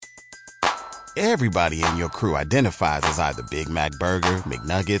Everybody in your crew identifies as either Big Mac Burger,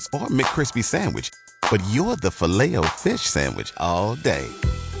 McNuggets, or McCrispy Sandwich. But you're the Filet-O-Fish Sandwich all day.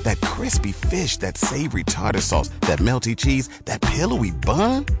 That crispy fish, that savory tartar sauce, that melty cheese, that pillowy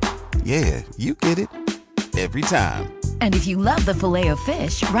bun. Yeah, you get it. Every time. And if you love the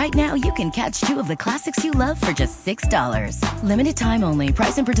Filet-O-Fish, right now you can catch two of the classics you love for just $6. Limited time only.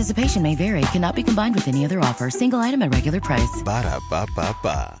 Price and participation may vary. Cannot be combined with any other offer. Single item at regular price.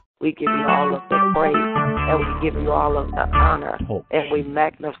 Ba-da-ba-ba-ba. We give you all of the praise, and we give you all of the honor, and we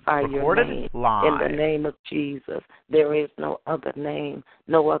magnify your name. In the name of Jesus, there is no other name,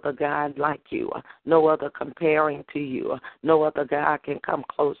 no other God like you, no other comparing to you, no other God can come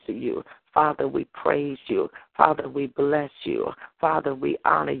close to you. Father, we praise you. Father, we bless you. Father, we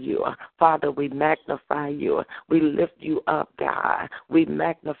honor you. Father, we magnify you. We lift you up, God. We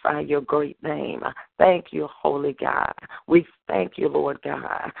magnify your great name. Thank you, Holy God. We thank you, Lord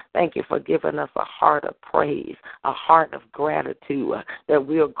God. Thank you for giving us a heart of praise, a heart of gratitude, that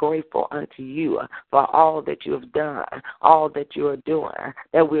we are grateful unto you for all that you have done, all that you are doing,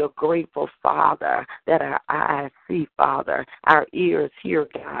 that we are grateful, Father, that our eyes see, Father, our ears hear,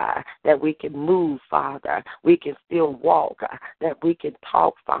 God, that we can move, Father, we can still walk, that we can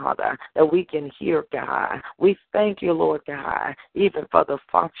talk, Father, that we can hear, God. We thank you, Lord God, even for the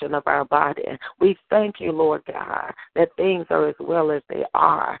function of our body. We thank you, Lord God, that things are as well as they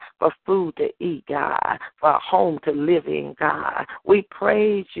are, for food to eat, God, for a home to live in, God. We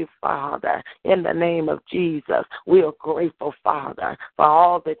praise you, Father, in the name of Jesus. We are grateful, Father, for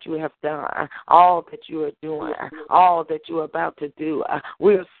all that you have done, all that you are doing, all that you are about to do.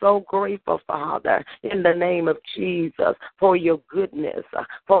 We are so grateful, Father, in the name of Jesus, for your goodness,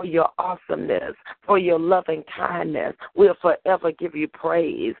 for your awesomeness, for your loving kindness. We'll forever give you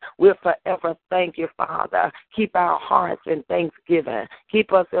praise. We'll forever thank you, Father. Keep our hearts in thanksgiving.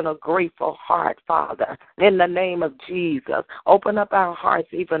 Keep us in a grateful heart, Father, in the name of Jesus. Open up our hearts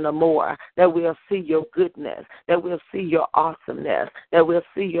even more, that we'll see your goodness, that we'll see your awesomeness, that we'll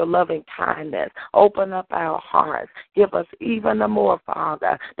see your loving kindness. Open up our hearts. Give us even more,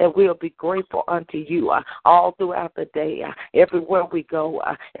 Father, that we'll be grateful unto you all throughout the day, everywhere we go,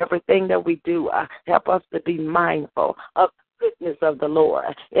 everything that we do. Help us to be mindful of goodness of the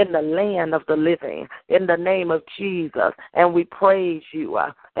Lord in the land of the living, in the name of Jesus. And we praise you,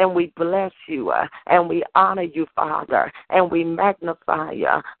 and we bless you, and we honor you, Father, and we magnify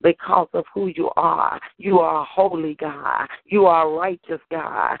you because of who you are. You are a holy God. You are a righteous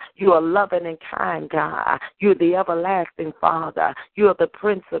God. You are loving and kind God. You're the everlasting Father. You are the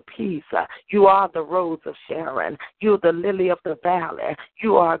Prince of Peace. You are the Rose of Sharon. You are the Lily of the Valley.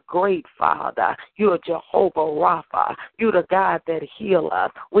 You are a great Father. You are Jehovah Rapha. You're the God that heals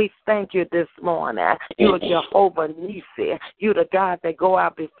us. We thank you this morning. You are Jehovah Nisi. You're the God that go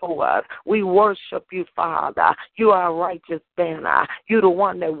out before us. We worship you, Father. You are a righteous banner. You're the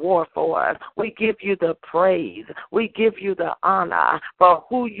one that war for us. We give you the praise. We give you the honor for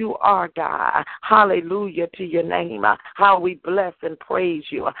who you are, God. Hallelujah to your name. How we bless and praise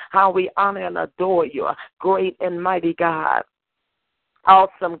you. How we honor and adore you. Great and mighty God.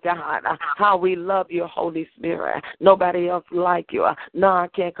 Awesome God, how we love you, Holy Spirit. Nobody else like you. None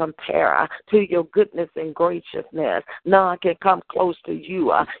can compare to your goodness and graciousness. None can come close to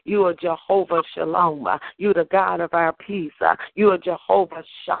you. You are Jehovah Shalom. You're the God of our peace. You are Jehovah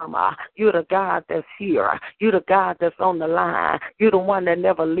Shammah. You're the God that's here. You're the God that's on the line. You're the one that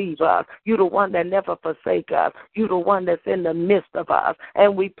never leaves us. You're the one that never forsakes us. You're the one that's in the midst of us.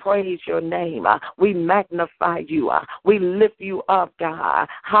 And we praise your name. We magnify you. We lift you up, God.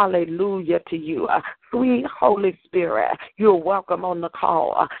 Hallelujah to you. Sweet Holy Spirit, you're welcome on the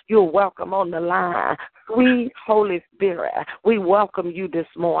call. You're welcome on the line. Sweet Holy Spirit, we welcome you this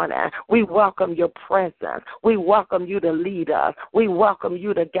morning. We welcome your presence. We welcome you to lead us. We welcome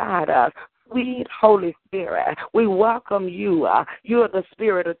you to guide us. Sweet Holy Spirit, we welcome you. You're the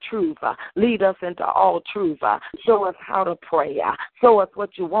Spirit of truth. Lead us into all truth. Show us how to pray. Show us what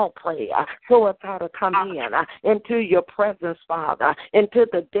you won't pray. Show us how to come into your presence, Father, into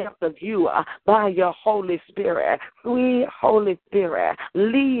the depth of you by your Holy Spirit. Sweet Holy Spirit,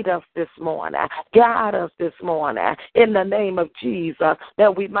 lead us this morning. Guide us this morning in the name of Jesus,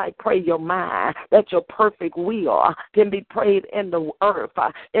 that we might pray your mind, that your perfect will can be prayed in the earth.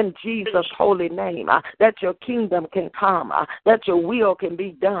 In Jesus' holy name, that your kingdom can come, that your will can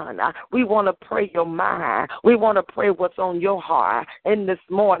be done. We want to pray your mind. We want to pray what's on your heart in this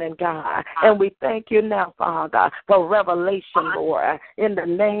morning, God. And we thank you now, Father, for revelation, Lord, in the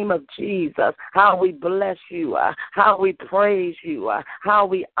name of Jesus, how we bless you, how we praise you, how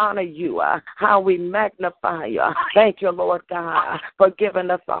we honor you, how we magnify you. Thank you, Lord God, for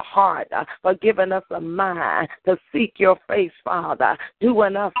giving us a heart, for giving us a mind to seek your face, Father. Do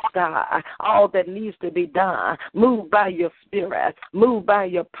in us, God, all that needs to be done. Move by your spirit. Move by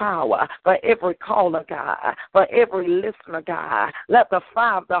your power for every caller, God, for every listener, God. Let the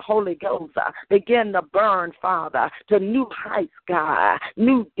fire of the Holy Ghost begin to burn, Father, to new heights, God,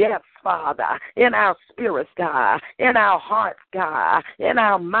 new depths, Father, in our spirits, God, in our hearts, God, in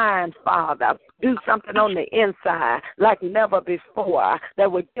our minds, Father. Do something on the inside like never before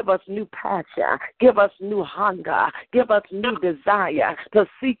that would give us new passion, give us new hunger, give us new desire to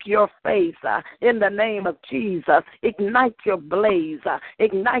seek your face in the name of Jesus. Ignite your blaze,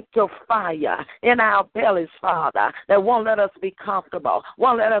 ignite your fire in our bellies, Father, that won't let us be comfortable,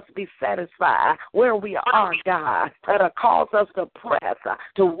 won't let us be satisfied where we are, God, that'll cause us to press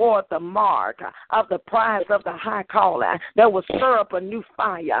toward the mark of the prize of the high calling, that will stir up a new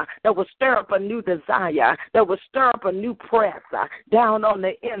fire, that will stir up a new desire, that will stir up a new press down on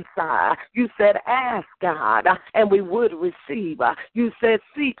the inside. You said, ask, God, and we would receive. You said,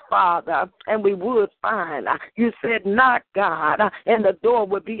 seek, Father, and we would find. You said, knock, God, and the door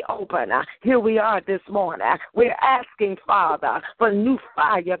would be open. Here we are this morning. We're asking, Father, for new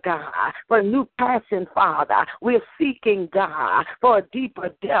fire, God, for new passion, Father. We're seeking, God, for a deeper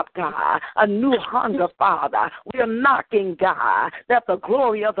depth, God, a new hunger, Father. We're knocking, God, that the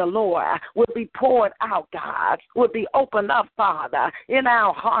glory of the Lord will be poured out, God, will be opened up, Father, in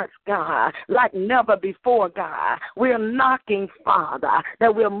our hearts, God, like never before, God. We're knocking, Father,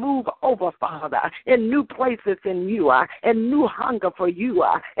 that we'll move over, Father, in new places in you, and new hunger for you,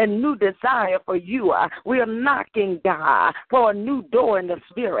 and new desire for you. We're knocking, God, for a new door in the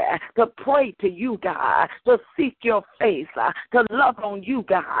spirit, to pray to you, God, to seek your face, to love on you,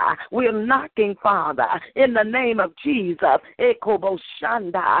 God. We're knocking, Father, in the name of Jesus,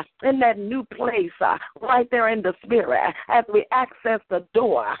 Ekoboshanda, in that new place, right there in the spirit, as we access the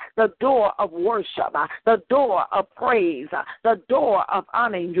door of worship, the door of praise, the door of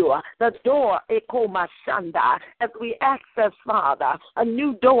honoring you, the door, Ekomashanda, as we access, Father, a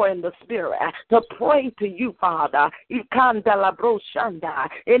new door in the spirit, to pray to you, Father, Ikandala broshanda,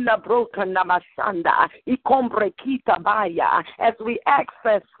 in the broken namashanda, Ikombre kitabaya, as we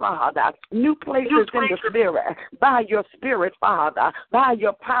access, Father, new places in the spirit, by your spirit, Father, by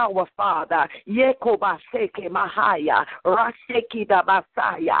your power, Father, Yekobasheke Mahaya, Rasheki da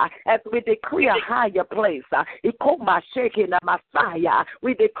Masaya, as we decree a higher place, Ikomasheke na Masaya,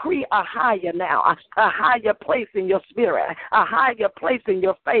 we decree a higher now, a higher place in your spirit, a higher place in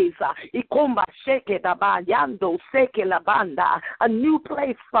your face, Ikombasheke da Bayando Seke la Banda, a new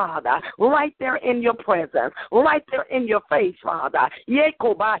place, Father, right there in your presence, right there in your face, Father,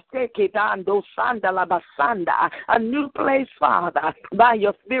 Yekobasheke dando Sanda la Basanda, a new place, Father, by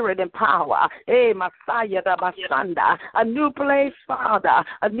your spirit and power, Messiah da Basanda, a new place, Father,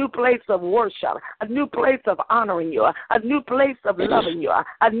 a new place of worship, a new place of honoring you, a new place of loving you,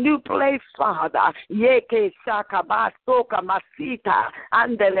 a new place, Father, Yeke Shaka Basoka Masita,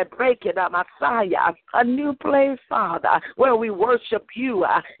 Andele Breke da Messiah, a new place, Father, where we worship you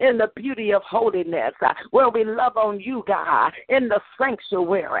in the beauty of holiness, where we love on you, God, in the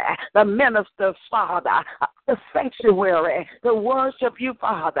sanctuary, the ministers, Father, the sanctuary, to worship you,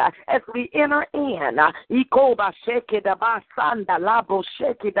 Father, as we enter in. We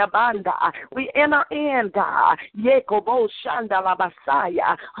enter in, God.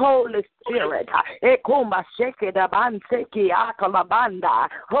 Holy Spirit.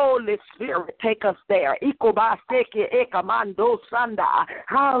 Holy Spirit, take us there.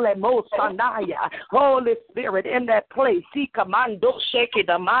 Holy Spirit, in that place.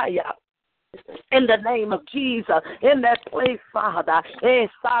 In the name of Jesus, in that place, Father, in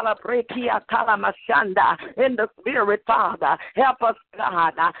the spirit, Father, help us,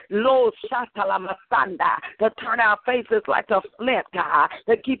 God, to turn our faces like a flint, God,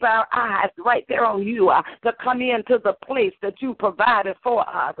 to keep our eyes right there on you, to come into the place that you provided for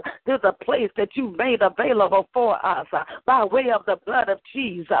us, to the place that you made available for us, by way of the blood of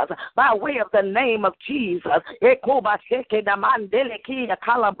Jesus, by way of the name of Jesus.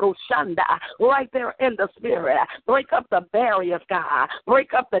 right there in the spirit. Break up the barriers, God.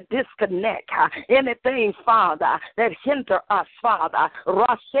 Break up the disconnect. Anything, Father, that hinder us, Father.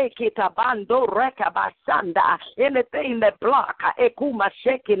 Anything that block.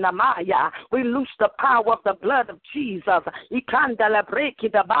 We loose the power of the blood of Jesus.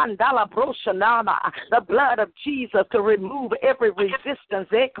 The blood of Jesus to remove every resistance.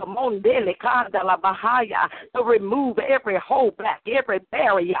 To remove every holdback, every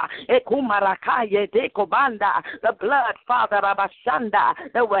barrier. The blood, Father,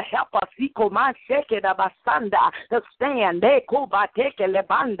 that will help us to stand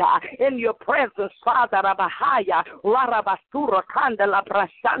in your presence, Father,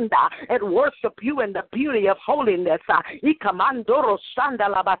 and worship you in the beauty of holiness.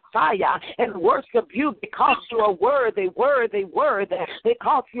 And worship you because you are worthy, worthy, worthy.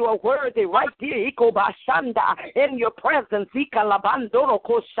 Because you are worthy right there. In your presence. The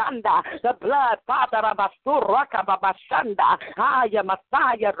blood, Father,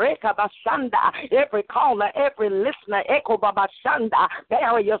 every caller, every listener,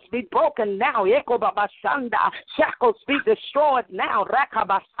 barriers be broken now. Shackles be destroyed now.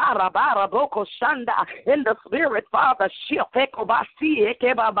 In the spirit, Father, shift. A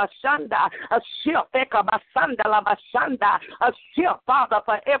shift, a shift, Father,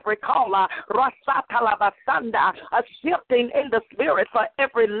 for every caller. A shifting in the spirit for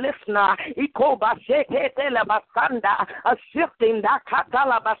every listener. A shifting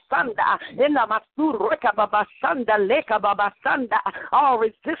in the all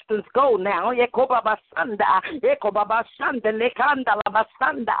resistance go now.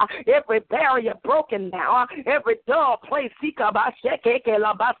 Every barrier broken now. Every door place in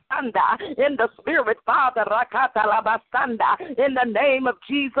the spirit, Father, in the name of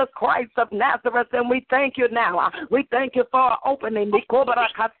Jesus Christ of Nazareth. And we thank you now. We thank you for opening.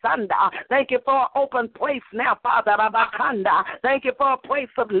 Thank you for an open place now, Father. Thank you for a place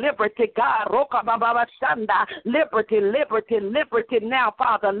of liberty, God. Liberty, liberty, liberty now,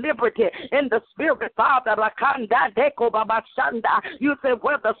 Father. Liberty in the spirit, Father. You said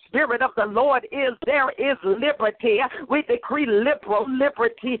where the spirit of the Lord is, there is liberty. We decree liberal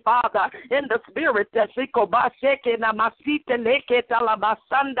liberty, Father, in the spirit.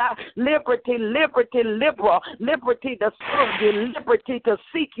 Liberty, liberty, liberal, liberty to serve you, liberty to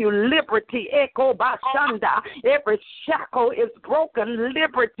seek you, liberty. Every shackle is broken,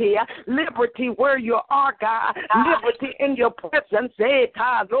 liberty, liberty where you are, God, liberty in your presence.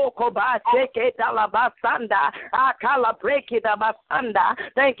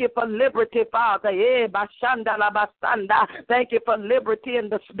 Thank you for liberty, Father. Thank you for liberty in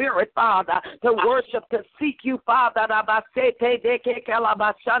the spirit, Father, to worship, to seek you, Father.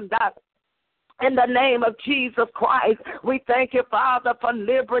 In the name of Jesus Christ, we thank you, Father, for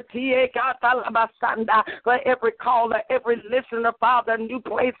liberty. For every caller, every listener, Father, a new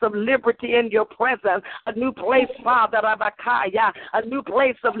place of liberty in your presence. A new place, Father, a new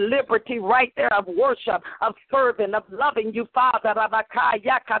place of liberty right there of worship, of serving, of loving you, Father. A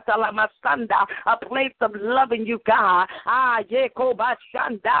place of loving you, God. A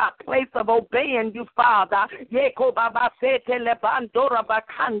place of obeying you, Father.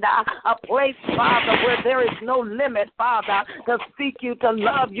 A place, Father, where there is no limit, Father, to seek you, to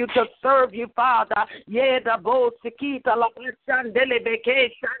love you, to serve you, Father. In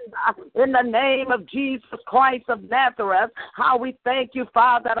the name of Jesus Christ of Nazareth, how we thank you,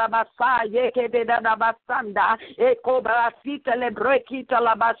 Father.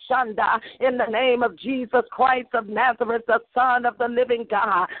 In the name of Jesus Christ of Nazareth, the Son of the living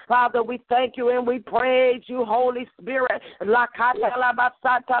God. Father, we thank you and we praise you, Holy Spirit.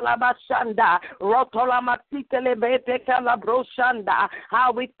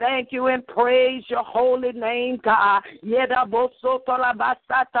 How we thank you and praise your holy name, God.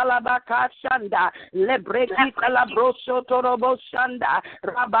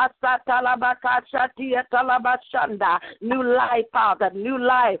 New life, Father, new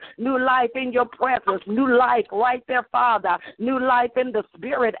life in your presence, new life right there, Father, new life in the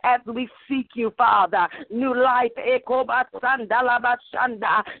spirit as we seek you, Father, new life,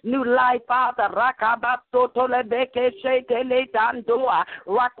 new life, Father,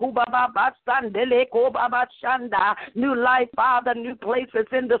 new life, Father, new places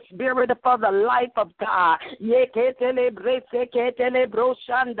in the spirit for the life of God,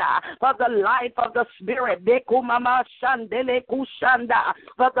 for the life of the Spirit,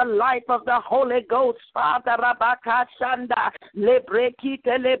 for the life of the Holy Ghost, Father,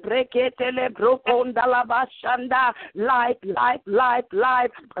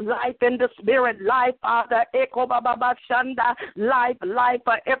 life in the spirit. Life, Father. Eko Baba Bashanda. Life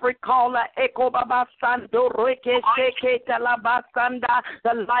for every caller. Eko Baba Sando Reke Sheke Telabasanda.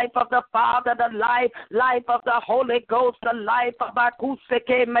 The life of the Father, the life of the Holy Ghost, the life of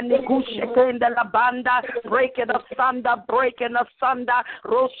Akuseke Manikusheke in the Labanda, breaking asunder,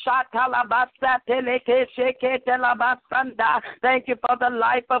 Roshata Labasa Teleke Sheke Telabasanda. Thank you for the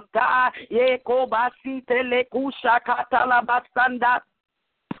life of God. Yeko Basi Telekusha Katalabasanda.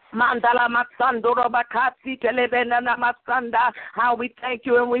 Mandala Masando Robakasi Televenana Masanda. How we thank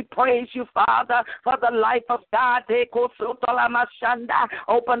you and we praise you, Father, for the life of God.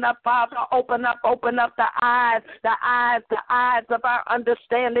 Open up, Father, open up the eyes of our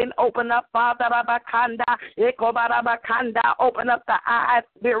understanding. Open up, Father, Rabakanda, Ekobarabakanda. Open up the eyes,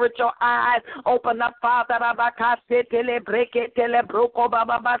 spiritual eyes. Open up, Father, Rabakasi Telebreke Telebroko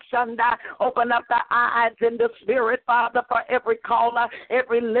Bababashanda. Open up the eyes in the spirit, Father, for every caller,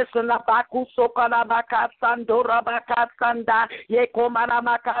 every listener. Baku Sokala Baka Sandora Baka Sanda, Yekomana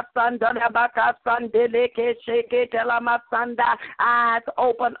Maka Sandana Baka Sandeleke Sheke Telamasanda. Eyes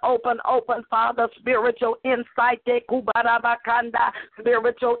open, Father. Spiritual insight, Kubarabakanda.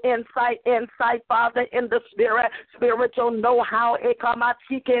 Spiritual insight, Father, in the spirit. Spiritual know-how,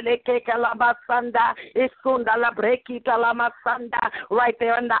 Ekamachike Leke Kalabasanda, Isunda Labreki Talamasanda. Right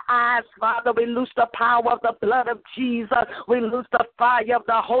there in the eyes, Father, we lose the power of the blood of Jesus. We lose the fire of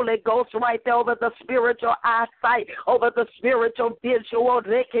the Holy Ghost right there over the spiritual eyesight, over the spiritual visual.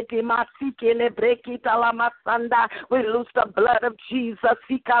 We lose the blood of Jesus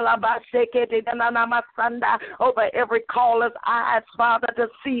over every caller's eyes, Father, to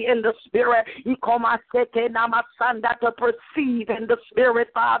see in the spirit, to perceive in the spirit,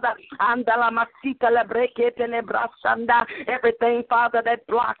 Father. Everything, Father, that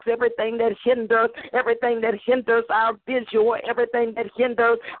blocks, everything that hinders our visual, everything that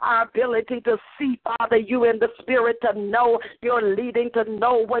hinders our ability to see, Father, you in the spirit, to know you're leading, to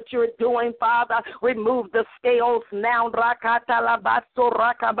know what you're doing, Father. Remove the scales now.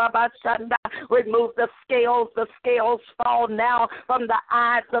 Remove the scales fall now from the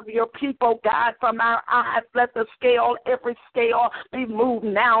eyes of your people, God, from our eyes. Let the scale, every scale, be moved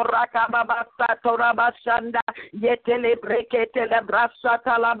now.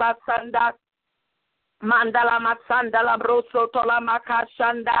 Mandala Masandala Broso Tolamaka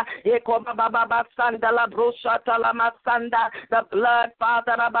Shanda, Ekoba Baba Sandala Brosha Talamasanda, the blood,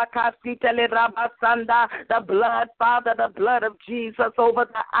 Father Rabakasi Telerabasanda, the blood, Father, the blood of Jesus over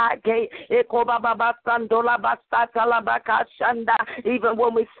the eye gate, Ekoba Baba Sandola Basata Labaka Shanda. Even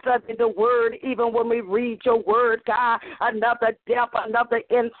when we study the word, even when we read your word, God, another depth, another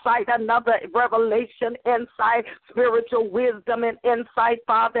insight, another revelation, insight, spiritual wisdom and insight,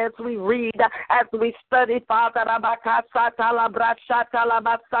 Father, as we read, as we study, Father, Rabakasa Talabrasha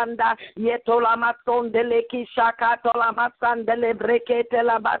Talabasanda, Yetola Masondele Kishaka Tolamasandele Brekete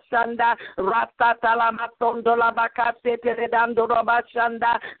Labasanda, Rasta Talamasondola Bakase Teledando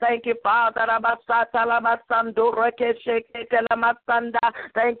Rabashanda. Thank you, Father, Rabasa Talamasando Rekesheke Telamasanda.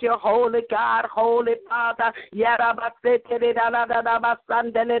 Thank you, Holy God, Holy Father, Yarabase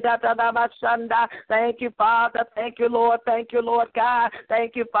Teledabasandele Databashanda. Thank you, Father, thank you, Lord God.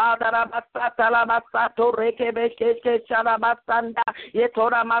 Thank you, Father, Rabasa Talamasa. Thank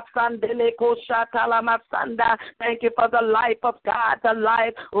you for the life of God, the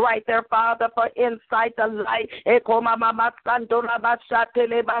life right there, Father, for insight, the light.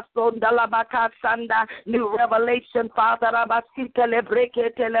 New revelation, Father,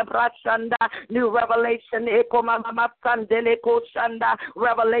 new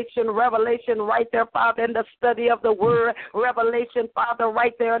revelation, revelation right there, Father, in the study of the word, revelation, Father,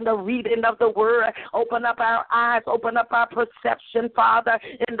 right there in the reading of the word. Open up our eyes, open up our perception, Father,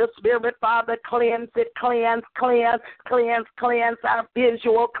 in the spirit, Father. Cleanse it, cleanse our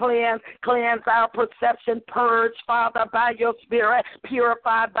visual, cleanse our perception. Purge, Father, by your spirit,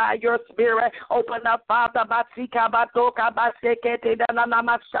 purified by your spirit. Open up, Father, that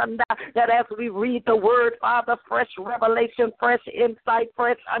as we read the word, Father, fresh revelation, fresh insight,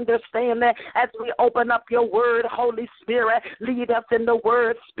 fresh understanding. As we open up your word, Holy Spirit, lead us in the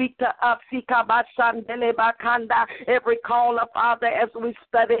word, speak to us. Every caller, Father, as we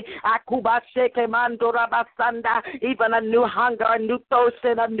study, even a new hunger, a new thirst,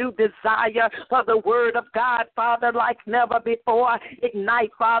 and a new desire for the word of God, Father, like never before.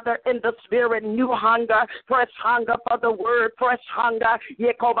 Ignite, Father, in the spirit, new hunger, fresh hunger for the word, fresh hunger.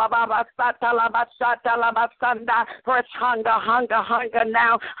 Fresh hunger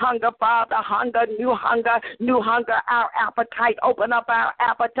now. Hunger, Father, hunger, new hunger, our appetite. Open up our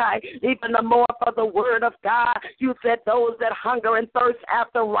appetite, even the more, for the word of God. You said those that hunger and thirst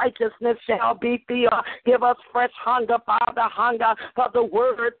after righteousness shall be filled. Give us fresh hunger, Father, hunger for the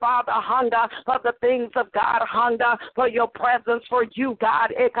word, Father, hunger for the things of God, hunger for your presence, for you,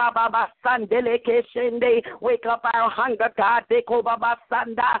 God. Wake up our hunger, God.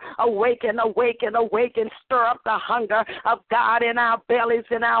 Awaken, awaken, awaken. Stir up the hunger of God in our bellies,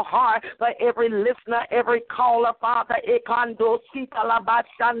 in our heart, for every listener, every caller, Father.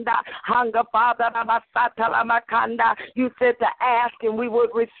 Hunger, Father. You said to ask and we would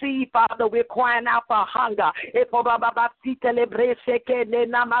receive, Father. We're crying out for hunger.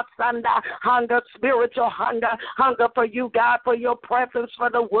 Hunger, spiritual hunger, hunger for you, God, for your presence, for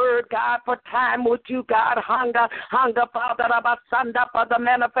the word, God, for time with you, God. Hunger, hunger, Father, for the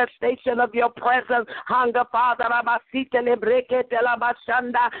manifestation of your presence. Hunger, Father,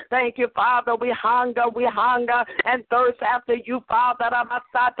 thank you, Father. We hunger and thirst after you, Father.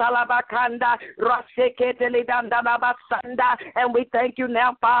 And we thank you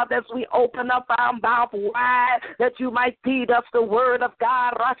now, Father, as we open up our mouth wide, that you might feed us the word of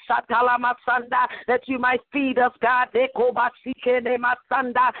God, that you might feed us, God,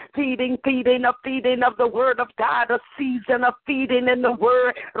 feeding of the word of God, a season of feeding in the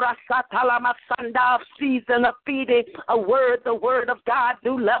word, season of feeding a word, the word of God,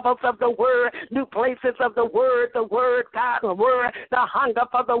 new levels of the word, new places of the word, God, the word, the hunger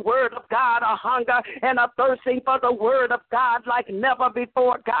for the word of God, a hunger and a thirsting for the word of God like never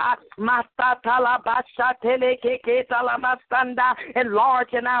before, God. Enlarge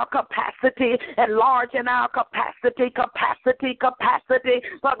in our capacity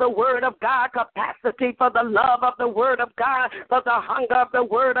for the word of God, capacity for the love of the word of God, for the hunger of the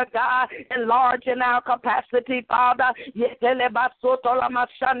word of God. Enlarge in our capacity, Father.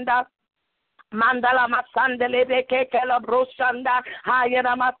 Mandala masandele de kekela broshanda,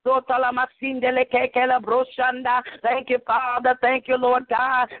 hayana masota la masindele kekela broshanda. Thank you, Father. Thank you, Lord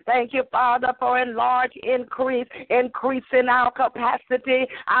God. Thank you, Father, for increase in our capacity,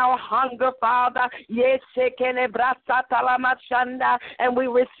 our hunger, Father. Yes, shekele brasata la mashanda, and we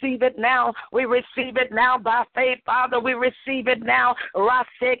receive it now. We receive it now by faith, Father. We receive it now.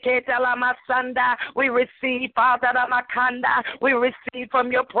 Raseketa la masanda. We receive, Father, la makanda. We receive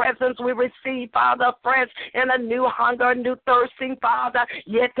from your presence. We receive, Father, fresh in a new hunger, new thirsting, Father.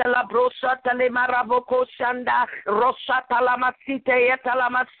 Yetela broshata le maravoko shanda, roshata la masite yetela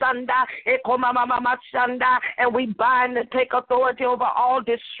masanda, ekoma mama mashanda, and we bind and take authority over all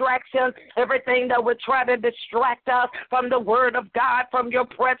distractions, everything that would try to distract us from the word of God, from your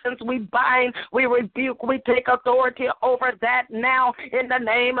presence. We bind, we rebuke, we take authority over that now in the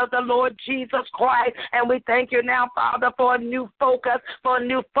name of the Lord Jesus Christ. And we thank you now, Father, for a new focus,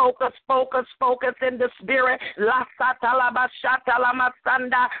 focus in the spirit. La satalabashata la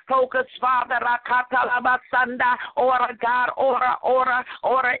masanda. Focus, Father. Rakata la basanda. Order, God.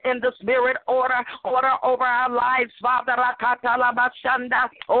 Order in the spirit. Order over our lives, Father. Rakata la bashanda.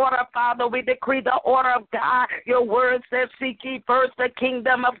 Order, Father. We decree the order of God. Your word says, seek ye first the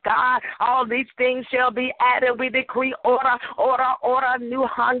kingdom of God. All these things shall be added. We decree order, a new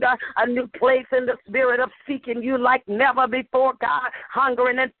hunger, a new place in the spirit of seeking you like never before, God.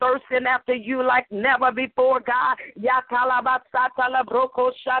 Hungering and thirsting after you like never before, God.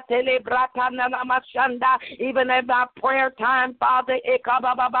 Even in our prayer time, Father,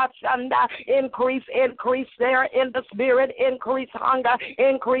 increase there in the spirit, increase hunger,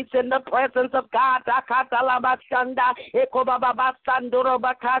 increase in the presence of God.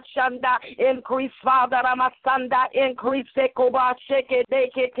 Increase, Father, increase,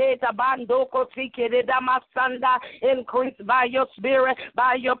 increase by your spirit,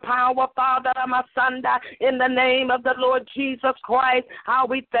 by your power, Father, in the name of the Lord Jesus Christ. How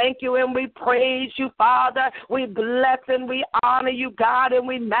we thank you and we praise you, Father. We bless and we honor you, God, and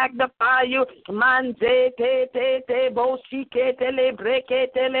we magnify you. In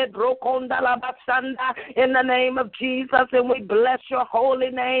the name of Jesus, and we bless your holy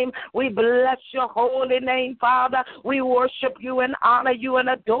name. We bless your holy name, Father. We worship you and honor you and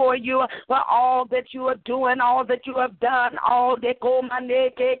adore you for all that you are doing, all that you have done, all that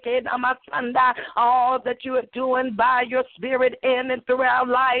you are doing by your spirit in and through our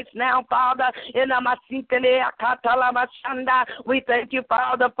lives now, Father. We thank you,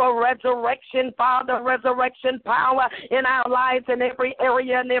 Father, for resurrection, Father, resurrection power in our lives in every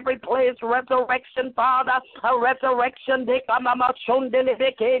area, in every place. Resurrection, Father, a resurrection,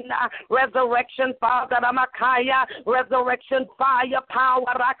 resurrection, Father, resurrection fire,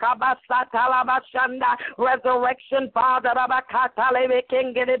 power, resurrection, Father,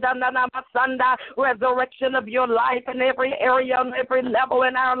 resurrection of your life in every area, on every level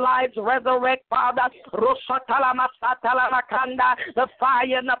in our lives. Resurrect, Father. The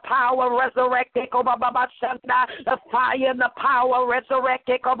fire and the power resurrect. The fire and the power resurrect.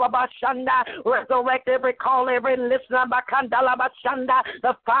 Resurrect every call, every listener.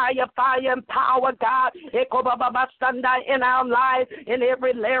 The fire and power, God, in our lives, in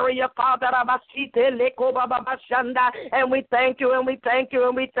every area, Father. And we thank you, and we thank you,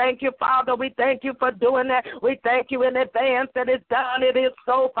 and we thank you, Father. We thank you for doing that. We thank you in advance that it's done. It is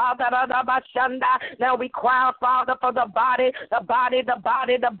so, Father. Now we cry, Father, for the body,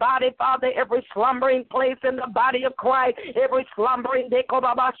 Father, every slumbering place in the body of Christ, every slumbering,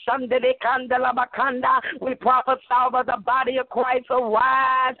 we prophesy over the body of Christ.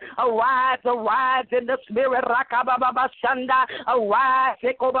 Arise, arise, arise in the spirit. Arise,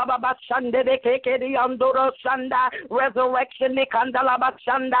 resurrection,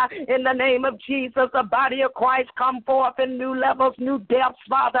 in the name of Jesus. The body of Christ come forth in new levels, new depths,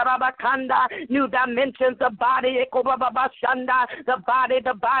 Father, new dimensions of body. The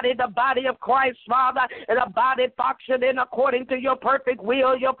body of Christ, Father, and the body functioning according to your perfect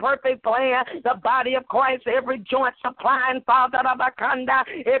will, your perfect plan. The body of Christ, every joint supplying, Father,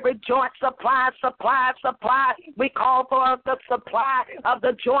 every joint supply. We call for the supply of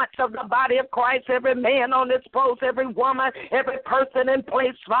the joints of the body of Christ, every man on this post, every woman, every person in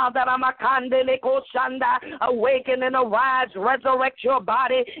place, Father, awaken and arise, resurrect your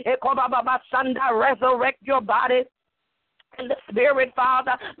body, resurrect your body. In the spirit,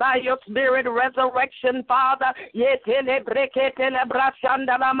 Father, by your spirit resurrection, Father.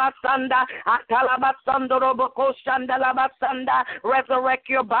 Resurrect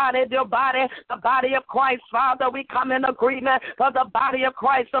your body, the body of Christ, Father. We come in agreement for the body of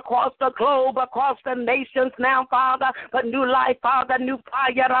Christ across the globe, across the nations now, Father, for new life, Father, new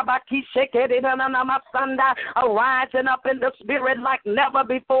fire, arising up in the spirit like never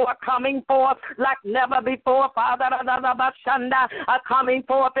before, coming forth like never before, Father, coming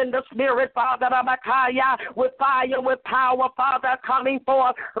forth in the spirit, Father, with fire, with power, Father, coming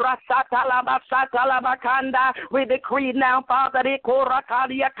forth. We decree now, Father,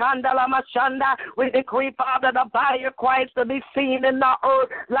 we decree, Father, the body of Christ to be seen in the earth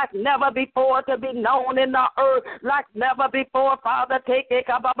like never before, to be known in the earth like never before, Father.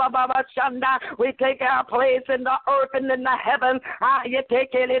 We take our place in the earth and in the heaven. You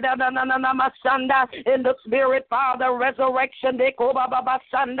take it in the spirit, Father. Resurrection,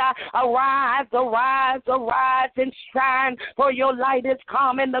 arise, arise, arise and shine, for your light is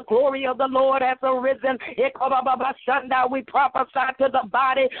come and the glory of the Lord has arisen. We prophesy to the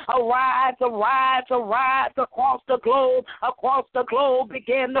body, arise, arise, arise across the globe,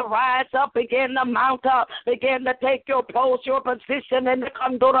 begin to rise up, begin to mount up, begin to take your post, your position in the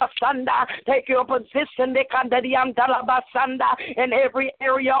Kandura Sanda, take your position in every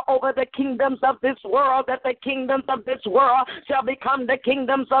area over the kingdoms of this world, that the kingdoms of this world shall become the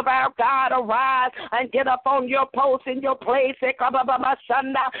kingdoms of our God. Arise and get up on your post in your place. For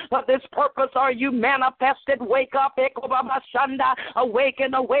this purpose are you manifested. Wake up.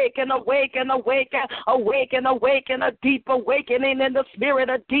 Awaken, awaken, awaken, awaken, awaken, awaken, a deep awakening in the spirit,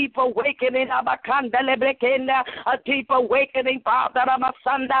 a deep awakening, a deep awakening, Father,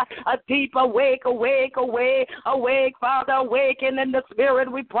 a deep awake, Father, awaken in the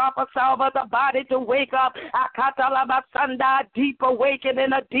spirit. We prophesy over the body to wake up. Deep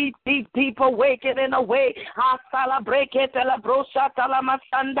awakening, a deep awakening, awake.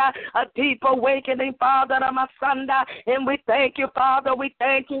 A deep awakening, Father, and we thank you, Father, we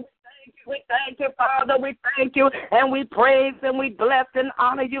thank you. We thank you, Father. We thank you, and we praise and we bless and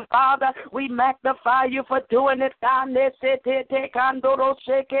honor you, Father. We magnify you for doing it.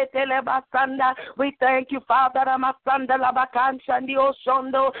 We thank you, Father.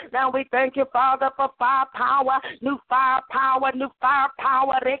 Now we thank you, Father, for firepower, new firepower, new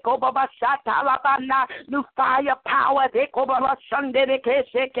firepower. New firepower.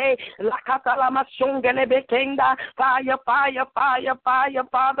 Fire,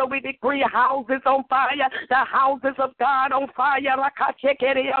 Father. We decree houses on fire, the houses of God on fire,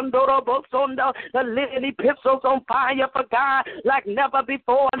 the living epistles on fire for God like never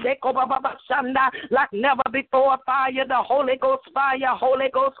before, like never before, fire, the Holy Ghost fire, Holy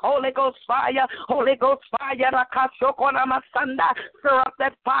Ghost fire, Holy Ghost fire, stir up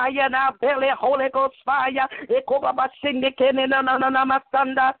that fire in our belly, Holy Ghost fire,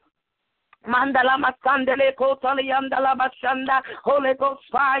 Mandala Masandele Kotali Andala Bashanda, Holy Ghost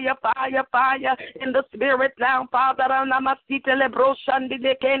fire, fire, fire in the spirit now, Father. Namasite Lebro Shandi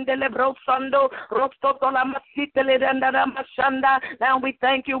de Kende Lebro Sando, Rostotola Masite Ledanda Mashanda. Now we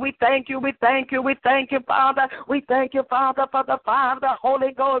thank you, we thank you, we thank you, we thank you, Father. We thank you, Father, for the fire of the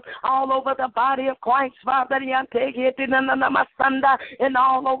Holy Ghost all over the body of Christ, Father. And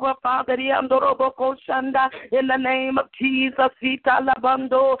all over, Father, in the name of Jesus, in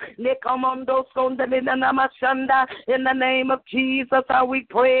the name of Jesus, we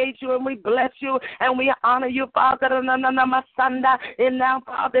praise you and we bless you and we honor you, Father. And now,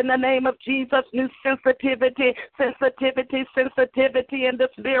 Father, in the name of Jesus, new sensitivity in the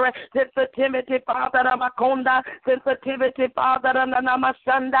spirit, sensitivity, Father, sensitivity, Father,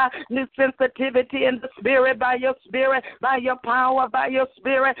 new sensitivity in the spirit, by your power, by your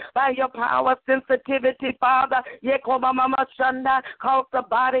spirit, by your power, sensitivity, Father. Cause the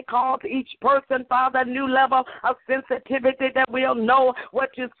body, cause each person, Father, new level of sensitivity that we'll know what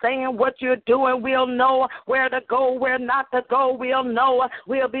you're saying, what you're doing. We'll know where to go, where not to go. We'll know.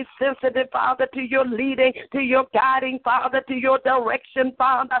 We'll be sensitive, Father, to your leading, to your guiding, Father, to your direction,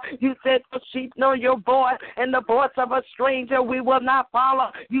 Father. You said the sheep know your voice, and the voice of a stranger we will not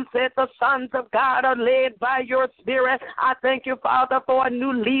follow. You said the sons of God are led by your spirit. I thank you, Father, for a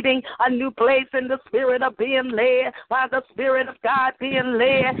new leading, a new place in the spirit of being led by the Spirit of God, being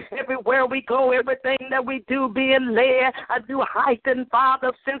led everywhere we go, everything that we do, being led, a new heightened,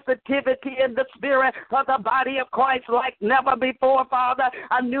 Father, sensitivity in the spirit for the body of Christ like never before, Father,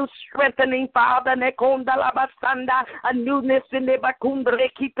 a new strengthening, Father, a newness in the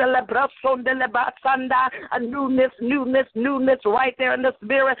a newness right there in the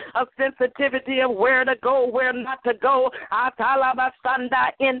spirit of sensitivity of where to go, where not to go.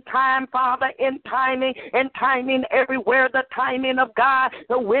 In time, Father, in timing, everywhere the timing of God,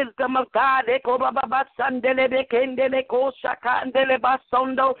 the wisdom of God, in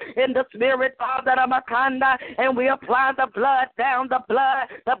the spirit, Father, and we apply the blood down, the blood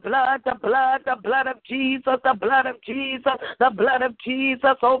of Jesus, the blood of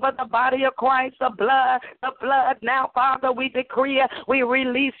Jesus over the body of Christ, the blood now, Father, we decree it, we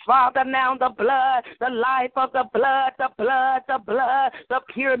release, Father, now the blood, the life of the blood, the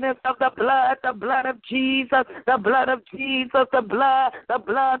pureness of the blood of Jesus, the blood of Jesus, the blood,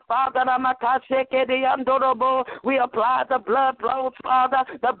 Father, we apply the blood flows, Father,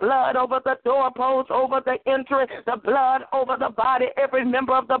 the blood over the doorpost, over the entrance, the blood over the body, every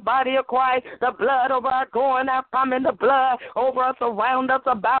member of the body of Christ, the blood over our going, our coming, the blood over us, around us,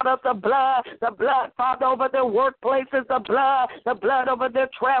 about us, the blood, Father, over their workplaces, the blood over their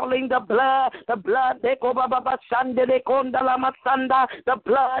traveling, the blood, the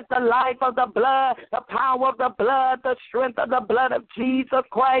life of the blood, the power of the blood, the strength of the blood of Jesus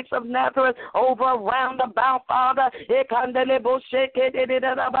Christ of Nazareth, over, around, about, Father,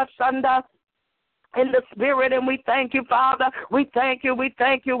 in the spirit, and we thank you, Father. We thank you,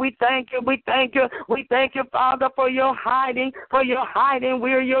 Father, for your hiding,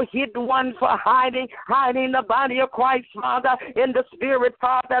 We're your hidden ones for hiding the body of Christ, Father, in the spirit,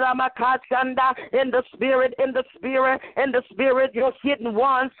 Father, in the spirit, your hidden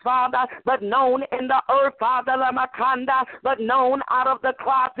ones, Father, but known in the earth, Father, but known out of the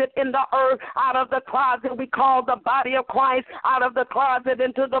closet in the earth, out of the closet, we call the body of Christ out of the closet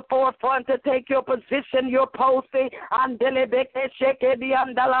into the forefront to take your position, your posting.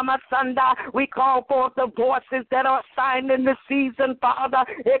 We call forth the voices that are signed in the season, Father.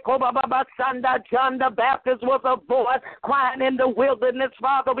 John the Baptist was a voice crying in the wilderness,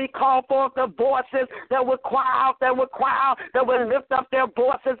 Father. We call forth the voices that would cry out, that would lift up their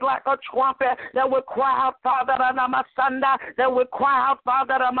voices like a trumpet, that would cry out, Father, that would cry out,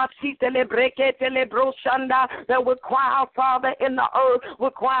 Father, that would cry out, Father, in the earth,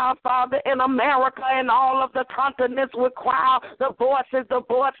 would cry out, Father, in America, and all of the continents would cry out the voices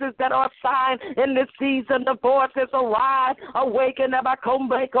that are signed in this season. The voices arise, awaken, the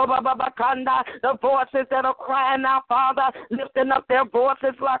voices that are crying out, Father, lifting up their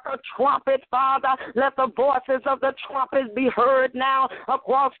voices like a trumpet, Father. Let the voices of the trumpets be heard now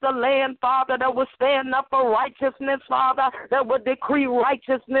across the land, Father, that will stand up for righteousness, Father, that will decree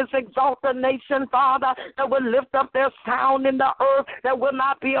righteousness, exalt the nation, Father, that will lift up their sound in the earth, that will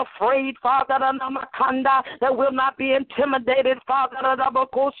not be afraid, Father, that will not be intimidated, Father,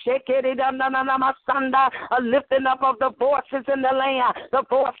 a lifting up of the voices in the land, the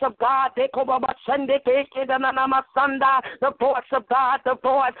voice of God, the voice of God, the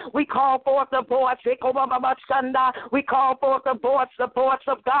voice, we call forth the voice, we call forth the voice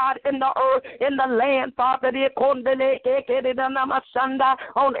of God in the earth, in the land, Father,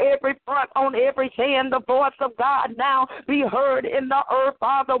 on every front, on every hand, the voice of God now be heard in the earth,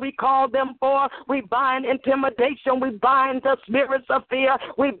 Father, we call them forth, we bind intimidation, we bind the spirits of fear,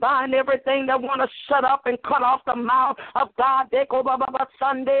 we bind everything that want to shut up and cut off the mouth of God,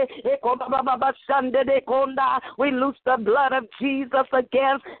 we loose the blood of Jesus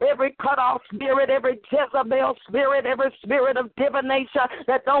against every cut off spirit, every Jezebel spirit, every spirit of divination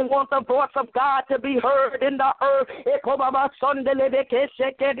that don't want the voice of God to be heard in the earth.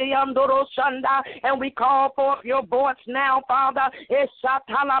 And we call forth your voice now, Father.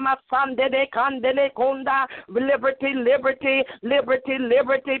 Liberty, liberty, liberty,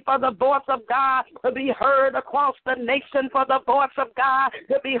 liberty for the voice of God to be heard across the nation, for the voice of God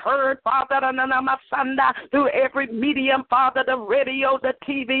to be heard, Father, through every medium, Father, the radio, the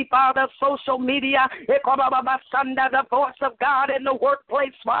TV, Father, social media, the voice of God in the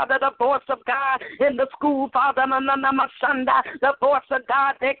workplace, Father, the voice of God in the school, Father, the voice of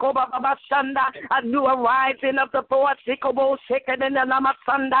God, a new arising of the voice, a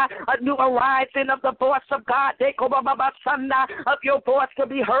new arising of the voice of God, of your voice to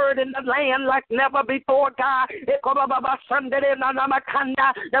be heard in the land like never before, God,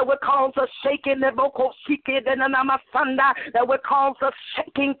 that would cause a shaking, that would cause a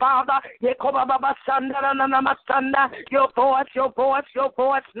shaking, Father, your voice, your voice, your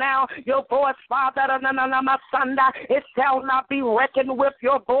voice now, your voice, Father, it shall not be reckoned with,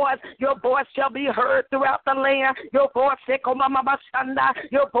 your voice shall be heard throughout the land, your voice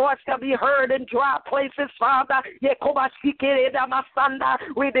shall be heard in dry places, Father,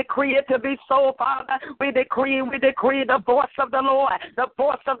 we decree it to be so, Father, we decree the voice of the Lord,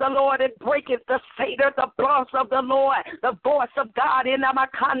 it breaketh the Seder, the voice of the Lord, the voice of God in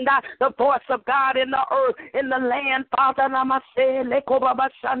Amakanda, the voice of God in the earth, in the land, Father,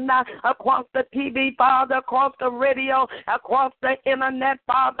 across the TV, Father, across the radio, across the internet,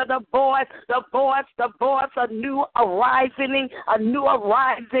 Father, the voice, a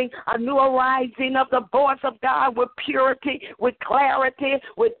new arising of the voice of God with purity, with clarity,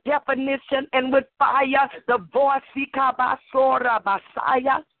 with definition, and with fire, the voice,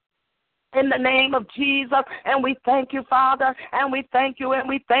 in the name of Jesus, and we thank you, Father, and we thank you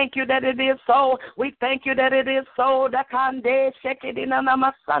that it is so. We thank you that it is so.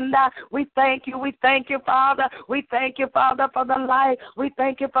 We thank you, Father. We thank you, Father, for the light. We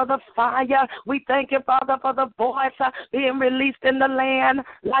thank you for the fire. We thank you, Father, for the voice being released in the land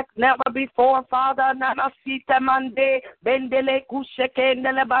like never before, Father. Namasita mande bendele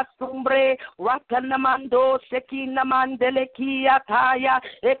kushekendele basumbre ratanamando shekina mandele kiataya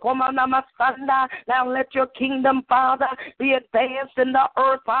ekomana. Now let your kingdom, Father, be advanced in the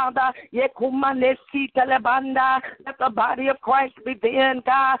earth, Father. Let the body of Christ begin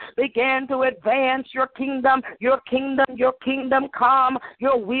to advance your kingdom come,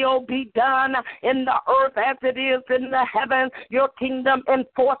 your will be done in the earth as it is in the heavens. Your kingdom and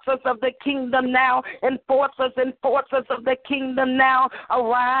forces of the kingdom now, and forces of the kingdom now.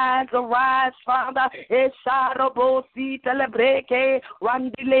 Arise, Father.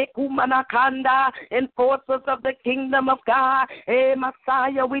 In forces of the kingdom of God.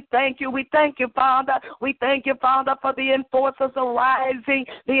 Messiah, we thank you, Father. We thank you, Father, for the enforcers arising,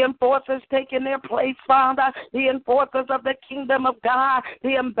 the enforcers taking their place, Father, the enforcers of the kingdom of God,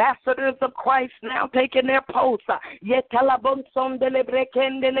 the ambassadors of Christ now taking their posts. The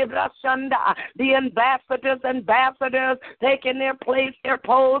ambassadors taking their place, their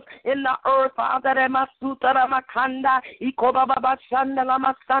posts in the earth, Father.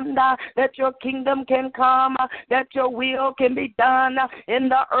 That your kingdom can come, that your will can be done in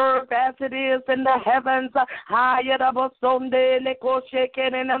the earth as it is in the heavens.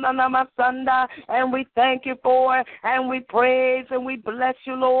 And we thank you for it, and we praise and we bless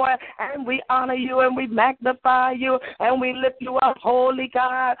you, Lord, and we honor you and we magnify you and we lift you up, holy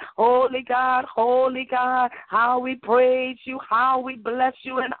God, holy God, holy God. How we praise you, how we bless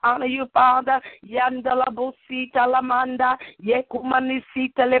you and honor you, Father. Yandala busita lamanda,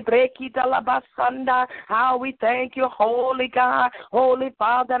 yekumanisita lebre. How we thank you, Holy God, Holy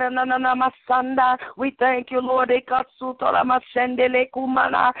Father, we thank you, Lord.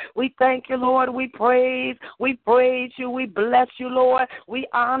 We thank you, Lord. We praise you. We bless you, Lord. We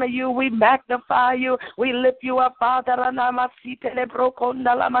honor you. We magnify you. We lift you up, Father.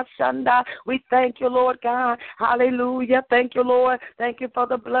 We thank you, Lord God. Hallelujah. Thank you, Lord. Thank you for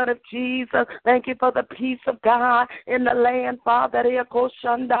the blood of Jesus. Thank you for the peace of God in the land, Father.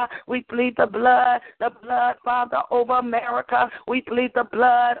 We plead the blood, Father, over America. We plead the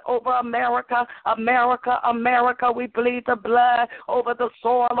blood over America. America. We plead the blood over the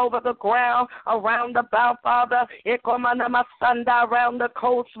soil, over the ground, around about, Father. Around the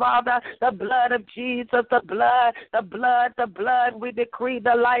coast, Father. The blood of Jesus, the blood. We decree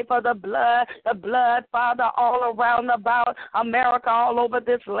the life of the blood, Father, all around about America, all over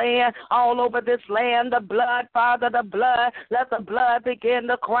this land, the blood, Father, the blood. Let the blood begin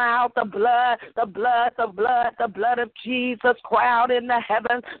to crowd, the blood of Jesus crowd in the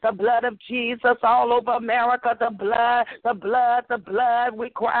heavens, the blood of Jesus all over America, the blood. We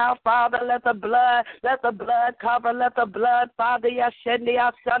crowd, Father, let the blood cover, let the blood, Father,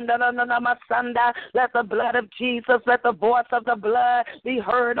 let the blood of Jesus, let the voice of the blood be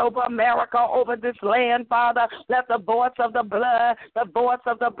heard over America, over this land, Father. Let the voice of the blood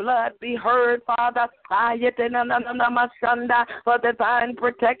be heard, Father. For divine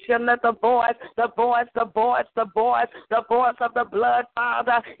protection, let the voice of the blood,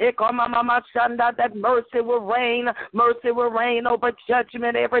 Father. That mercy will reign over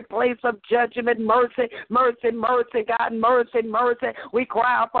judgment, every place of judgment. Mercy, God, mercy. We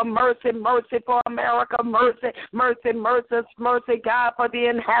cry out for mercy for America, mercy, God, for the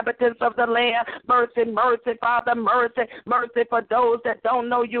inhabitants of the land. Mercy, Father, mercy for those that don't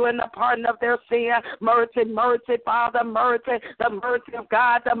know you in the pardon of their sin. Mercy, Father, mercy, the mercy of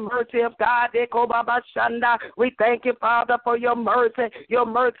God. We thank you, Father, for your mercy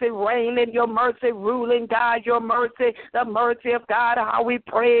reigning, your mercy ruling, God, your mercy, the mercy of God. How we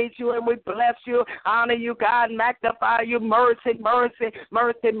praise you and we bless you, honor you, God, magnify you. Mercy,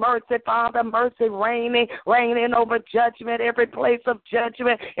 Father, mercy reigning over judgment, every place of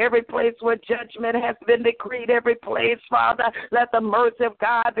judgment, every place where judgment has been decreed, every place, Father. Let the mercy of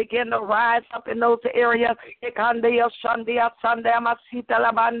God begin to rise up in those areas.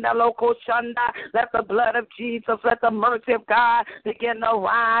 Let the blood of Jesus, let the mercy of God begin to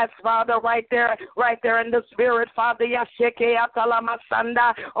rise, Father, right there in the spirit, Father.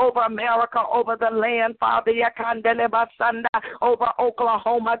 Over America, over the land, Father. Over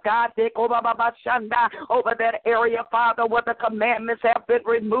Oklahoma, God. Over that area, Father, where the commandments have been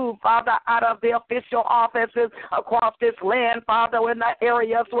removed, Father, out of the official offices across this land, Father, in the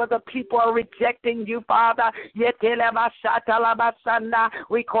areas where the people are rejecting you, Father.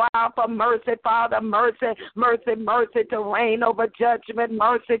 We cry out for mercy, Father, mercy to reign over judgment,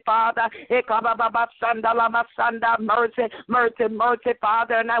 mercy, Father. Mercy,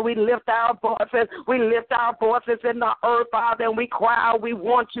 Father. Now we lift our voices in the earth, Father, and we cry out, we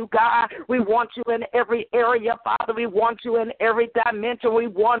want you, God. We want you in every area, Father. We want you in every dimension. We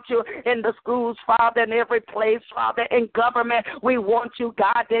want you in the schools, Father, in every place, Father, in government. We want you,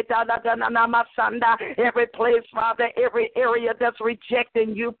 God. Every place, Father, every area that's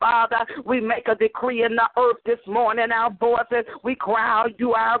rejecting you, Father. We make a decree in the earth this morning, our voices. We cry out,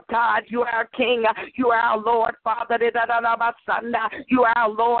 you are our God, you are our King, you are our Lord, Father. You are our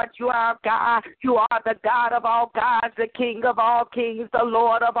Lord, you are our God. You are the God of all gods, the King of all kings, the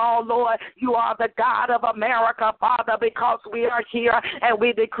Lord of all lords. You are the God of America, Father, because we are here and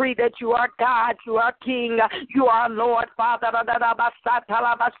we decree that you are God, you are King, you are Lord, Father.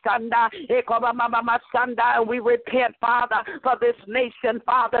 And we repent, Father, for this nation,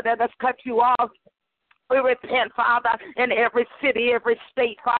 Father, that has cut you off. We repent, Father, in every city, every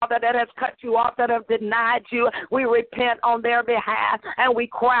state, Father, that has cut you off, that have denied you. We repent on their behalf, and we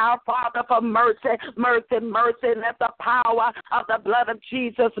cry out, Father, for mercy. Let the power of the blood of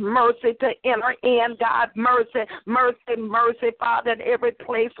Jesus, mercy to enter in, God, mercy, Father, in every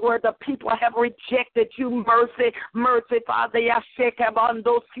place where the people have rejected you, mercy, Father.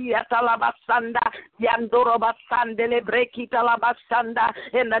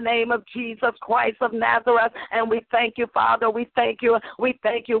 In the name of Jesus Christ of Nazareth. Lazarus. And we thank you, Father. We thank you. We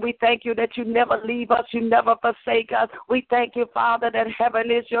thank you. We thank you that you never leave us. You never forsake us. We thank you, Father, that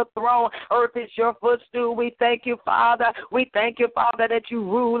heaven is your throne. Earth is your footstool. We thank you, Father. We thank you, Father, that you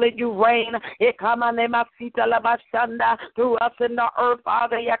rule and you reign. Through us in the earth,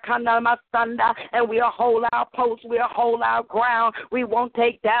 Father. And we'll hold our post. We'll hold our ground. We won't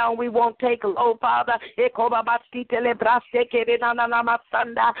take down. We won't take low, Father.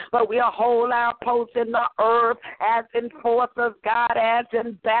 But we'll hold our post in the earth as enforcers, God, as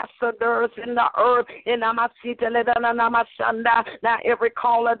ambassadors in the earth. Now, every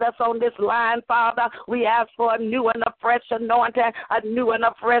caller that's on this line, Father, we ask for a new and a fresh anointing, a new and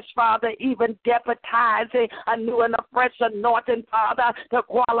a fresh, Father, even deputizing, a new and a fresh anointing, Father, to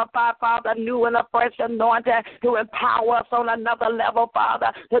qualify, Father, new and a fresh anointing to empower us on another level,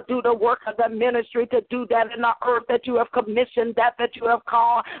 Father, to do the work of the ministry, to do that in the earth that you have commissioned, that you have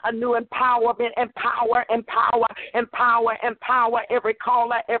called, a new empowerment, empower every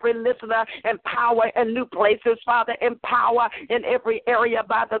caller, every listener, empower in new places, Father, empower in every area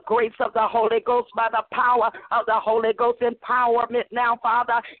by the grace of the Holy Ghost, by the power of the Holy Ghost, empowerment now,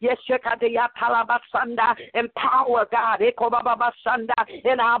 Father. Yes, empower, God,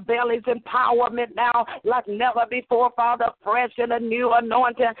 in our bellies, empowerment now like never before, Father, fresh and a new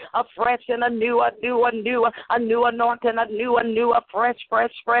anointing, a fresh and a new anointing, a new, a fresh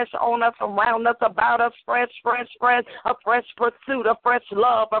on us, around us, about us, fresh, a fresh pursuit, a fresh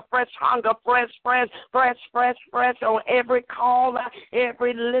love, a fresh hunger, fresh on every caller,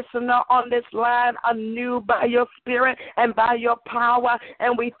 every listener on this line, anew by your Spirit and by your power.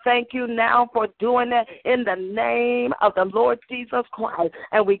 And we thank you now for doing it in the name of the Lord Jesus Christ.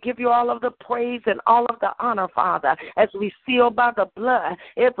 And we give you all of the praise and all of the honor, Father, as we seal by the blood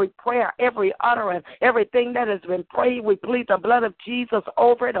every prayer, every utterance, everything that has been prayed. We plead the blood of Jesus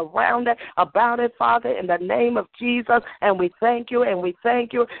over it, around it, about it, Father, in the name of Jesus. And we thank you, and we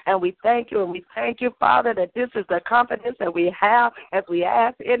thank you, and we thank you, and we thank you, Father, that this is the confidence that we have as we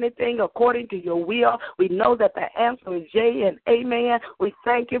ask anything according to your will. We know that the answer is yea and amen. We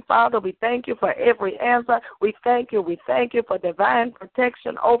thank you, Father. We thank you for every answer. We thank you. We thank you for divine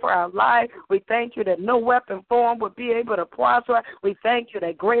protection over our life. We thank you that no weapon formed will be able to prosper. We thank you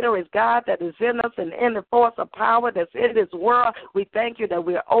that greater is God that is in us and in the force of power that's in this world. We thank you that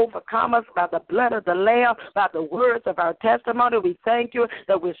we're overcomers by the blood of the Lamb, by the words of our testimony. We thank you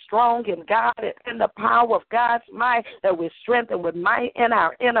that we're strong in God and in the power of God's might, that we're strengthened with might in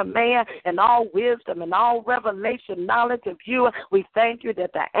our inner man and all wisdom and all revelation knowledge of you. We thank you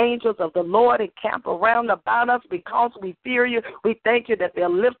that the angels of the Lord encamp around about us because we fear you. We thank you that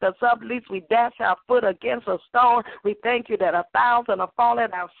they'll lift us up, lest we dash our foot against a stone. We thank you that 1,000 are falling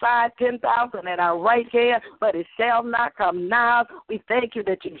at our side, 10,000 at our right hand, but it shall not come nigh us. We thank you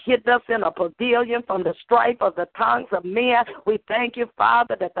that you hid us in a pavilion from the strife of the tongues of men. We thank you,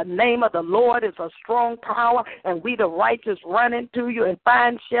 Father, that the name of the Lord is a strong tower, and we the righteous run into you and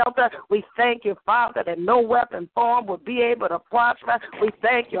find shelter. We thank you, Father, that no weapon formed will be able to prosper. We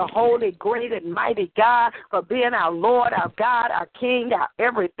thank you, holy, great, and mighty God, for being our Lord, our God, our King, our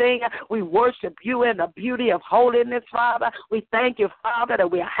everything. We worship you in the beauty of holiness, Father. We thank you, Father,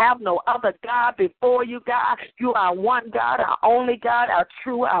 that we have no other God before you, God. You are one God, our only God, our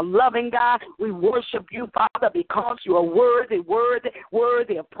true, our loving God. We worship you, Father, because you are worthy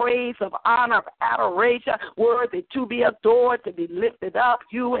of praise, of honor, of adoration, worthy to be adored, to be lifted up,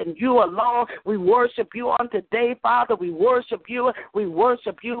 you and you alone. We worship you on today, Father. We worship you. We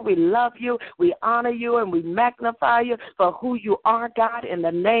worship you. We love you. We honor you, and we magnify you for who you are, God, in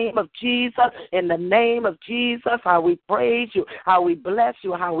the name of Jesus. In the name of Jesus, how we praise you, how we bless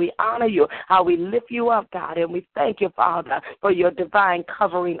you, how we honor you, how we lift you up, God. And we thank you, Father, for your divine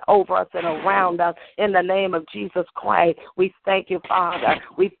covering over us and around us in the name of Jesus Christ. We thank you, Father.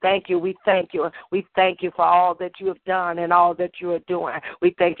 We thank you. We thank you. We thank you for all that you have done and all that you are doing.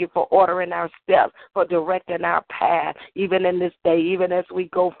 We thank you for ordering our steps, for directing our path, even in this day, even as we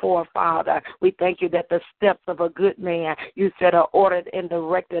go forth, Father. We thank you that the steps of a good man, you said, are ordered and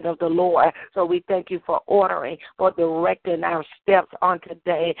directed of the Lord. So we thank you for ordering, for directing our steps on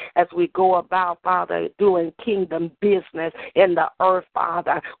today as we go about, Father, doing kingdom business in the earth,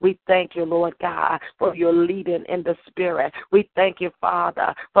 Father. We thank you, Lord God, for your leading in the Spirit. We thank you,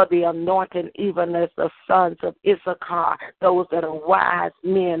 Father, for the anointing, even as the sons of Issachar, those that are wise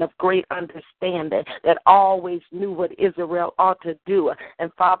men of great understanding, that always knew what Israel ought to do.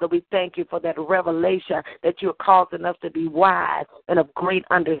 And, Father, we thank you for that revelation that you're causing us to be wise and of great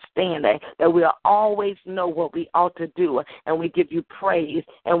understanding, that we'll always know what we ought to do. And we give you praise,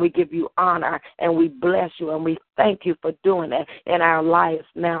 and we give you honor, and we bless you, and we Thank you for doing it in our lives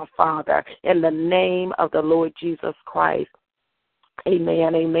now, Father, in the name of the Lord Jesus Christ.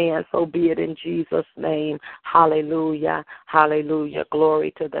 Amen, amen. So be it in Jesus' name. Hallelujah, hallelujah.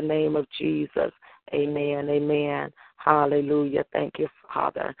 Glory to the name of Jesus. Amen, amen. Hallelujah. Thank you,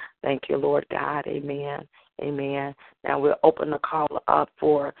 Father. Thank you, Lord God. Amen, amen. Now we'll open the call up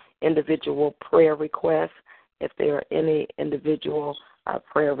for individual prayer requests. If there are any individual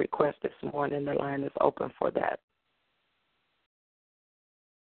prayer requests this morning, the line is open for that.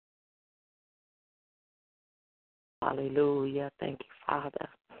 Hallelujah. Thank you, Father.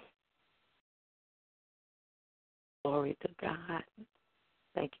 Glory to God.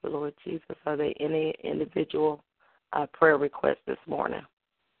 Thank you, Lord Jesus. Are there any individual prayer requests this morning?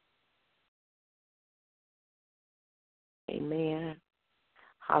 Amen.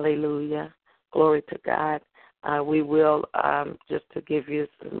 Hallelujah. Glory to God. We will, just to give you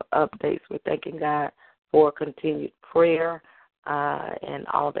some updates, we're thanking God for continued prayer and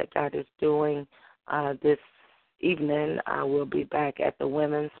all that God is doing. This evening, we'll be back at the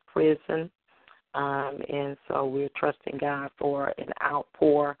women's prison. And so we're trusting God for an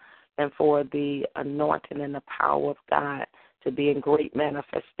outpour and for the anointing and the power of God to be in great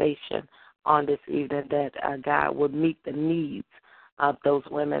manifestation on this evening, that God would meet the needs of those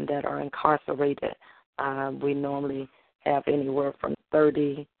women that are incarcerated. We normally have anywhere from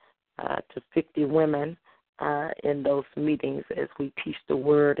 30 to 50 women in those meetings as we teach the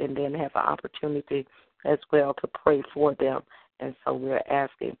word, and then have an opportunity as well to pray for them. And so we're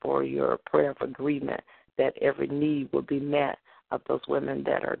asking for your prayer of agreement that every need will be met of those women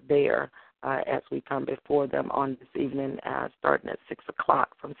that are there as we come before them on this evening, starting at 6 o'clock,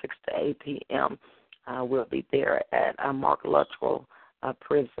 from 6 to 8 p.m. We'll be there at Mark Luttrell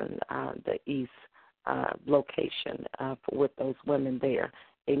Prison, the east location, with those women there.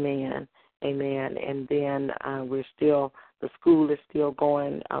 Amen. Amen. And then the school is still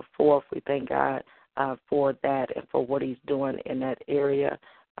going forth. We thank God for that and for what he's doing in that area.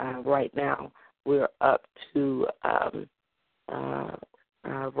 Right now, we're up to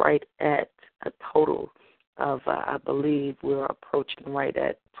right at a total of, I believe we're approaching right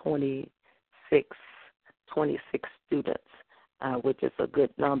at 26 students, which is a good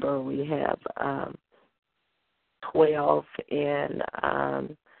number. We have 12 in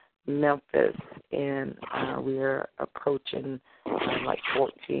Memphis, and we're approaching like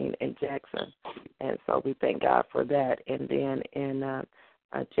 14 in Jackson. And so we thank God for that. And then in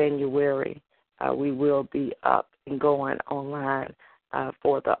January, we will be up and going online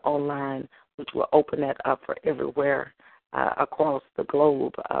for the online, which will open that up for everywhere across the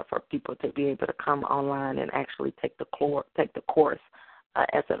globe for people to be able to come online and actually take the course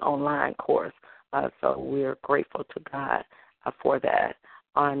as an online course. So we're grateful to God for that.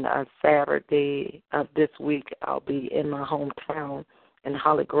 On Saturday of this week, I'll be in my hometown in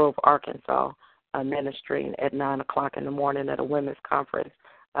Holly Grove, Arkansas, ministering at 9 o'clock in the morning at a women's conference.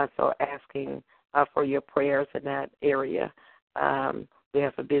 So asking for your prayers in that area. We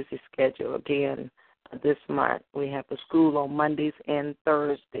have a busy schedule. Again, this month we have the school on Mondays and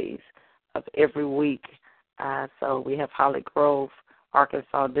Thursdays of every week. So we have Holly Grove,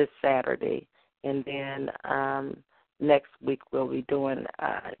 Arkansas this Saturday. And then next week we'll be doing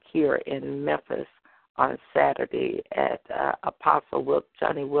here in Memphis on Saturday at Apostle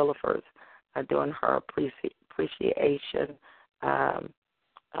Johnny Williford's doing her appreciation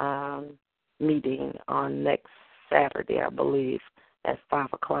meeting on next Saturday, I believe, at 5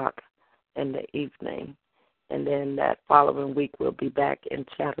 o'clock in the evening. And then that following week we'll be back in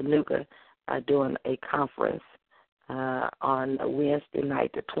Chattanooga doing a conference on Wednesday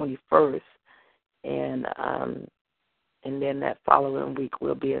night, the 21st. And then that following week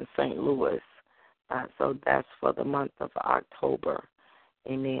we'll be in St. Louis. So that's for the month of October.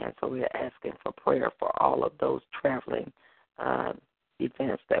 Amen. So we're asking for prayer for all of those traveling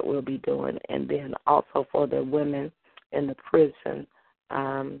events that we'll be doing. And then also for the women in the prison,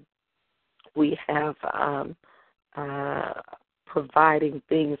 we have providing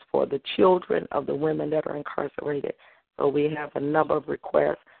things for the children of the women that are incarcerated. So we have a number of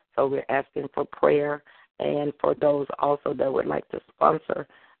requests. So we're asking for prayer, and for those also that would like to sponsor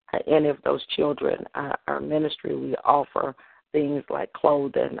any of those children. Our ministry, we offer things like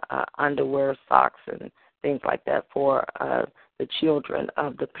clothing, underwear, socks, and things like that for the children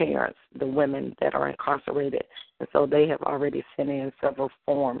of the parents, the women that are incarcerated. And so they have already sent in several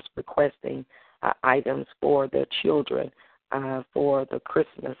forms requesting items for their children for the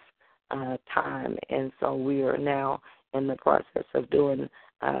Christmas time. And so we are now in the process of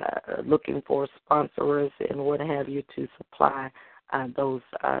looking for sponsors and what have you to supply those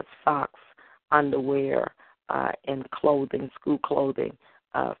socks, underwear, in clothing, school clothing,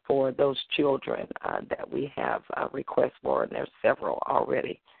 for those children that we have requests for, and there's several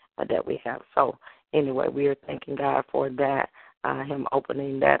already that we have. So anyway, we are thanking God for that, him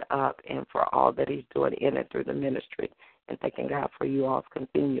opening that up, and for all that he's doing in and through the ministry, and thanking God for you all's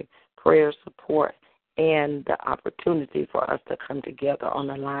continued prayer, support, and the opportunity for us to come together on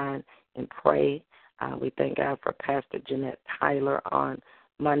the line and pray. We thank God for Pastor Jeanette Tyler on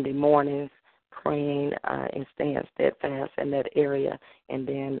Monday mornings, praying and staying steadfast in that area, and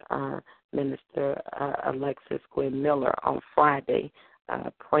then Minister Alexis Gwen Miller on Friday,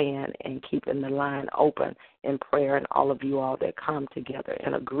 praying and keeping the line open in prayer, and all of you all that come together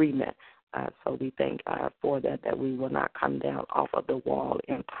in agreement. So we thank God for that we will not come down off of the wall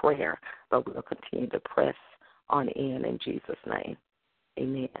in prayer, but we will continue to press on in Jesus' name.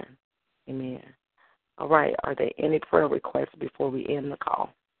 Amen. Amen. All right, are there any prayer requests before we end the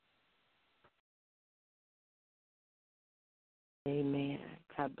call? Amen.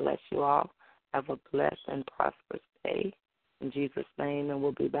 God bless you all. Have a blessed and prosperous day in Jesus' name, and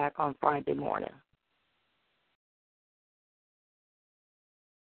we'll be back on Friday morning.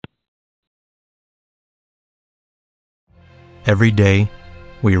 Every day,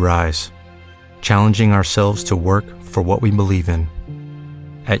 we rise, challenging ourselves to work for what we believe in.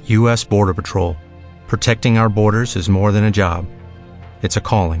 At U.S. Border Patrol, protecting our borders is more than a job. It's a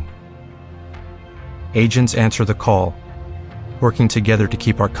calling. Agents answer the call, working together to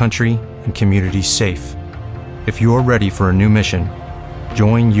keep our country and communities safe. If you are ready for a new mission,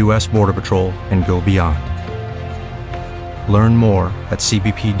 join U.S. Border Patrol and go beyond. Learn more at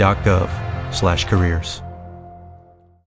cbp.gov/careers.